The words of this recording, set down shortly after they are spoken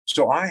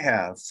So I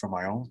have, from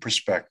my own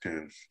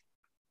perspective,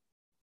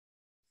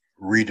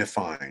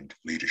 redefined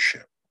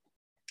leadership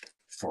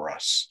for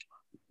us.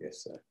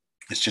 Yes, sir.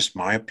 It's just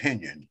my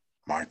opinion,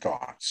 my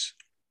thoughts.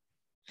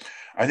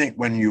 I think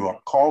when you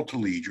are called to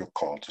lead, you're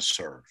called to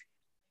serve.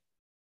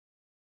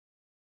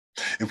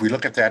 If we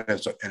look at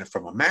that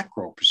from a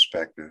macro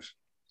perspective,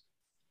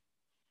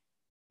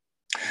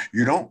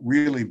 you don't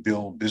really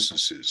build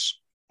businesses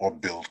or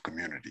build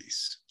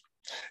communities.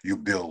 You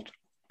build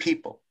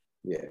people.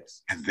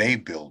 Yes. And they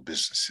build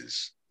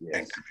businesses yes.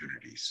 and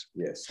communities.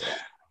 Yes, sir.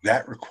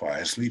 That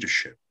requires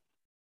leadership.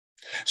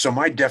 So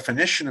my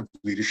definition of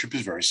leadership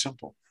is very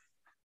simple.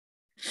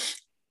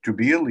 To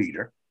be a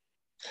leader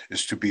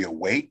is to be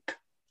awake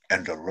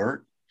and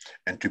alert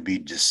and to be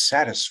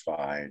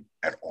dissatisfied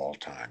at all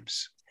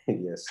times.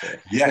 Yes, sir.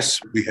 Yes,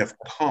 we have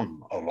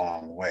come a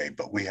long way,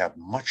 but we have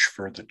much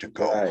further to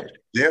go. Right.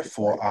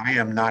 Therefore, Right. I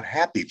am not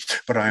happy,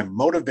 but I am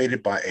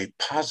motivated by a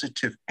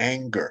positive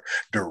anger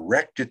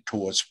directed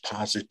towards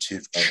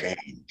positive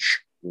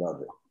change.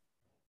 Love it.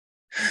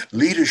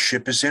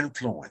 Leadership is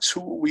influence.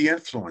 Who are we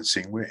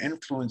influencing? We're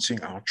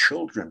influencing our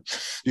children,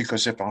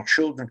 because if our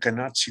children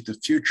cannot see the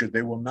future,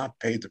 they will not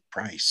pay the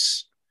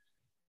price.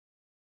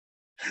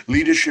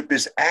 Leadership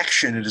is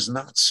action. It is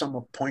not some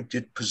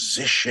appointed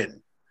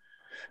position.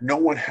 No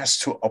one has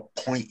to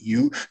appoint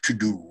you to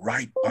do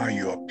right by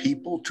your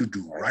people, to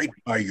do right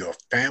by your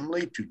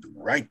family, to do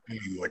right by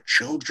your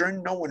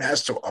children. No one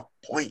has to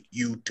appoint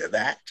you to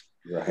that.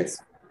 Right.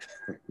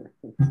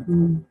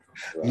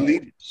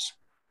 Right.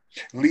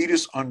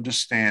 Leaders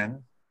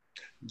understand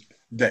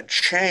that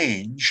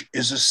change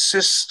is a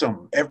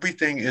system.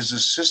 Everything is a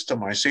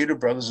system. I say to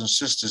brothers and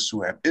sisters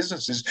who have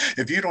businesses,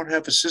 if you don't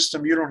have a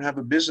system, you don't have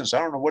a business. I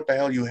don't know what the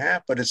hell you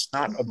have, but it's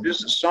not a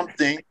business.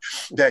 Something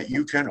that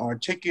you can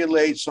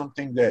articulate,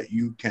 something that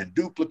you can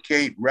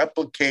duplicate,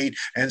 replicate,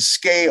 and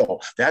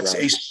scale. That's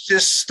a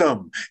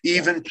system.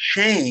 Even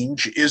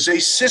change is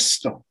a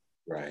system.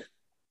 Right.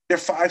 There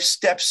are 5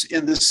 steps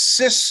in the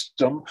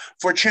system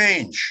for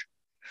change.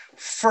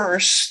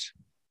 First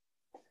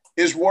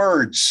is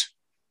words.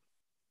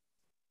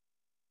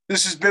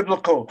 This is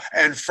biblical.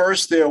 And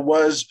first there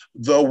was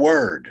the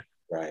word.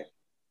 Right.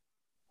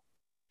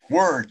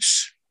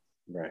 Words.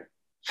 Right.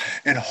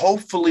 And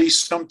hopefully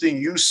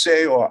something you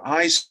say or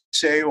I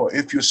say, or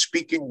if you're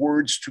speaking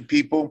words to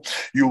people,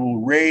 you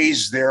will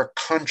raise their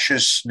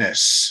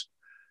consciousness.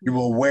 You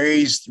will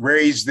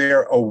raise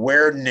their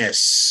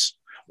awareness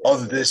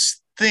of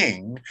this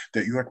thing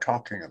that you're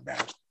talking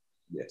about.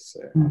 Yes,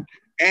 sir.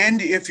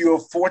 And if you're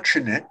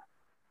fortunate,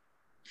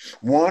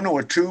 1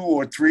 or 2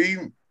 or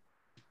 3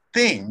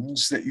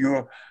 things that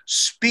you're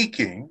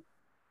speaking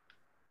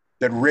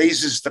that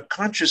raises the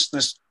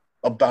consciousness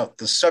about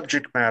the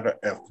subject matter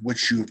of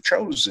which you've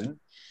chosen,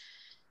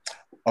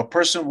 a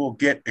person will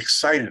get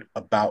excited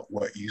about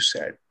what you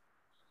said.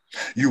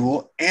 You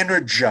will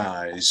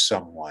energize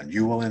someone.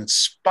 You will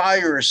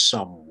inspire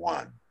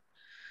someone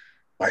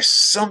by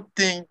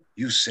something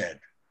you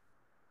said.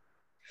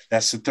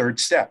 That's the 3rd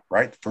step,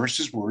 right? First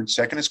is word,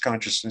 second is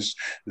consciousness.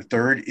 The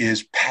 3rd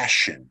is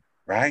passion,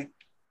 right?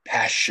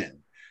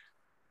 Passion.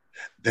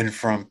 Then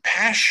from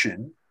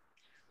passion,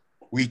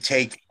 we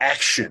take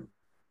action.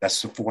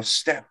 That's the 4th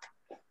step.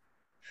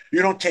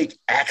 You don't take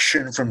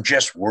action from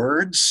just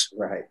words.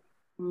 Right.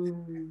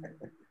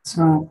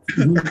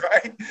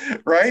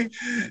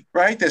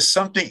 Right. There's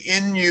something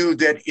in you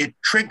that it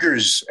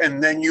triggers,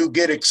 and then you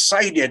get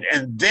excited,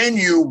 and then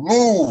you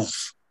move.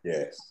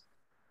 Yes.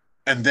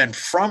 And then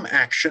from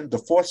action, the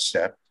 4th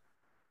step,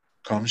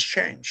 comes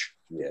change.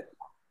 Yeah.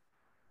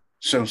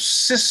 So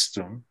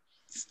system,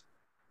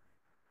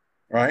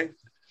 right?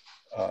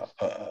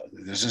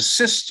 There's a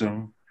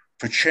system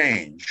for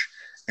change,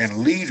 and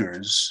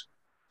leaders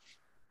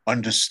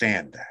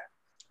understand that,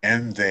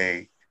 and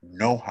they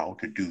know how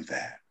to do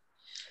that.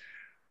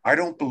 I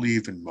don't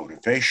believe in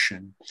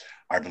motivation.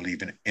 I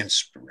believe in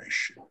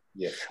inspiration.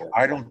 Yes, sir.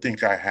 I don't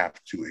think I have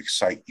to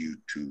excite you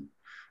to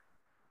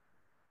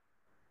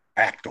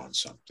act on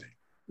something.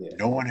 Yeah.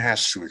 No one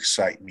has to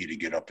excite me to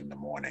get up in the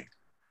morning,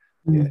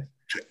 yeah.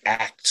 to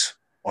act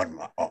on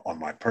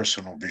my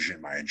personal vision,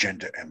 my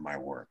agenda, and my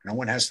work. No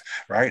one has,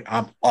 right?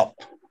 I'm up.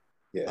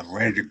 Yes. I'm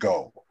ready to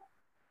go,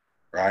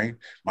 right?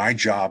 My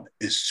job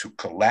is to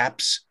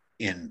collapse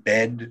in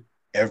bed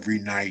every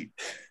night,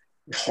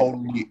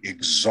 totally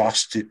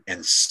exhausted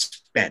and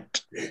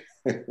spent,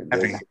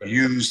 having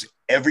used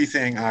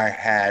everything I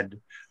had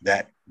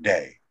that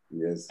day.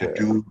 Yes, to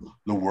do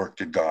the work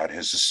that God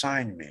has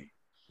assigned me.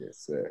 Yes,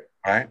 sir.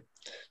 Right?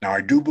 Now,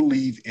 I do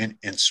believe in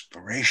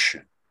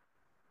inspiration,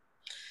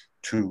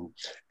 to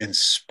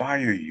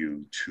inspire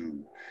you,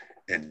 to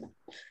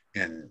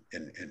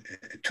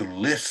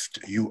lift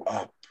you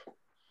up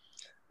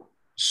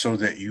so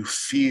that you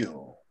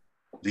feel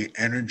the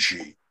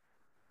energy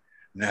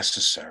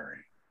necessary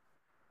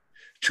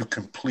to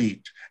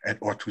complete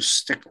or to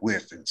stick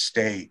with and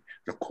stay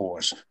the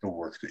course, the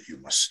work that you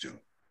must do.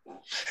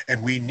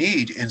 And we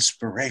need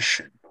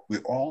inspiration. We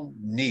all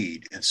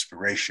need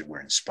inspiration. We're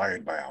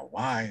inspired by our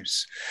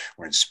wives.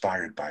 We're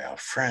inspired by our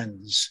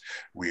friends.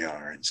 We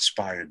are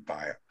inspired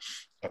by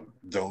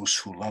those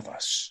who love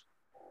us,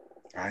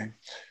 right?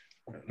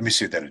 Let me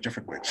say that a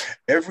different way.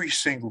 Every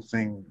single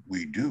thing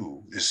we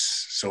do is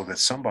so that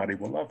somebody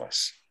will love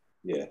us.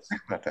 Yes.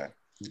 Think about that.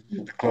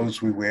 The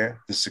clothes we wear,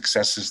 the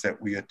successes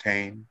that we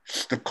attain,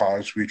 the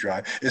cars we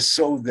drive, is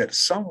so that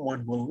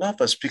someone will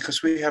love us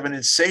because we have an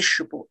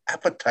insatiable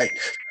appetite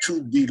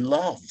to be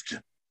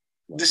loved.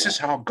 This is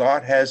how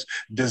God has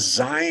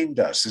designed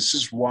us. This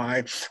is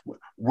why,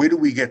 where do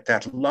we get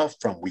that love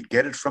from? We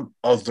get it from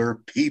other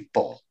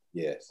people.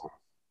 Yes.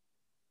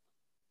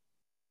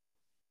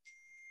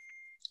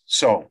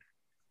 So,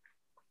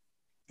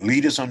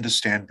 leaders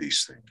understand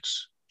these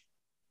things.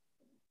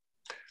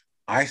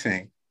 I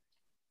think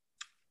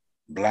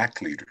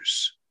Black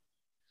leaders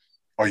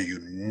are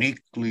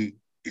uniquely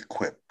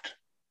equipped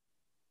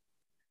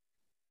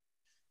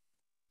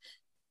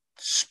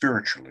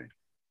spiritually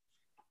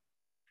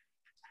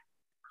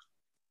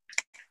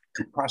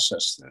to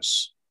process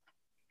this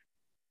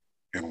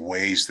in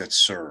ways that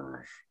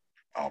serve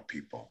our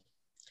people,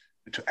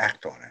 and to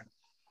act on it.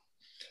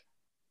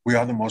 We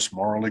are the most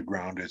morally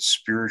grounded,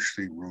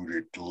 spiritually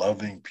rooted,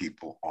 loving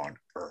people on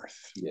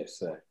earth. Yes,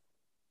 sir.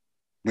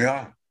 We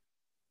are.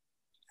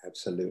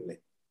 Absolutely.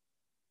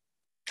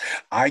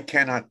 I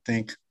cannot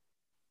think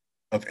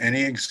of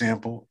any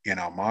example in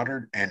our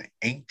modern and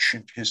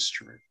ancient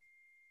history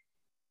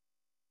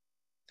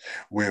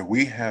where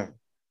we have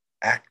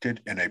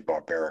acted in a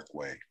barbaric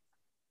way.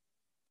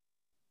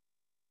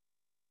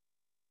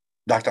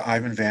 Dr.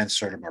 Ivan Van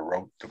Sertima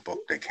wrote the book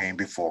They Came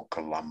Before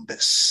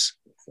Columbus.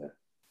 Yes,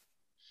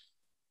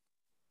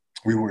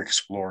 we were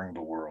exploring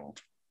the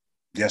world.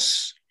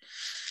 Yes,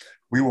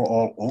 we were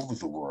all over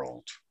the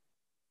world,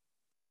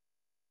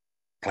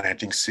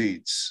 planting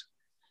seeds.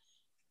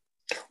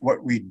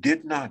 What we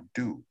did not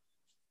do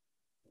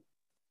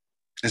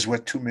is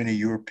what too many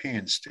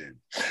Europeans did.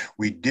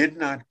 We did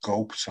not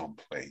go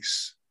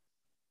someplace,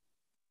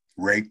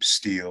 rape,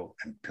 steal,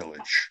 and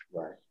pillage.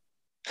 right.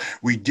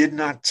 We did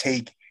not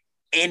take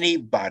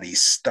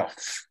anybody's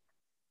stuff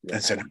Yeah.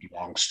 and said it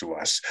belongs to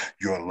us.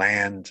 Your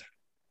land,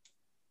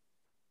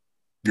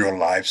 your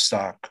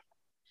livestock.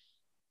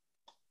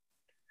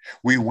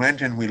 We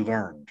went and we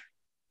learned.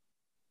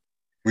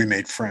 We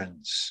made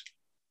friends.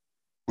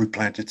 We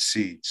planted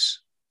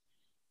seeds.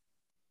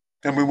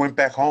 And we went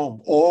back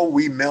home, or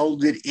we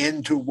melded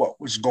into what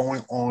was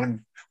going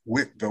on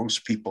with those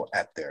people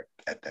at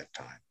that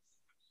time.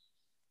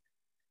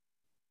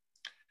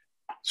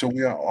 So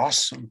we are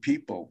awesome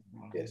people.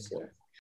 Yes, sir.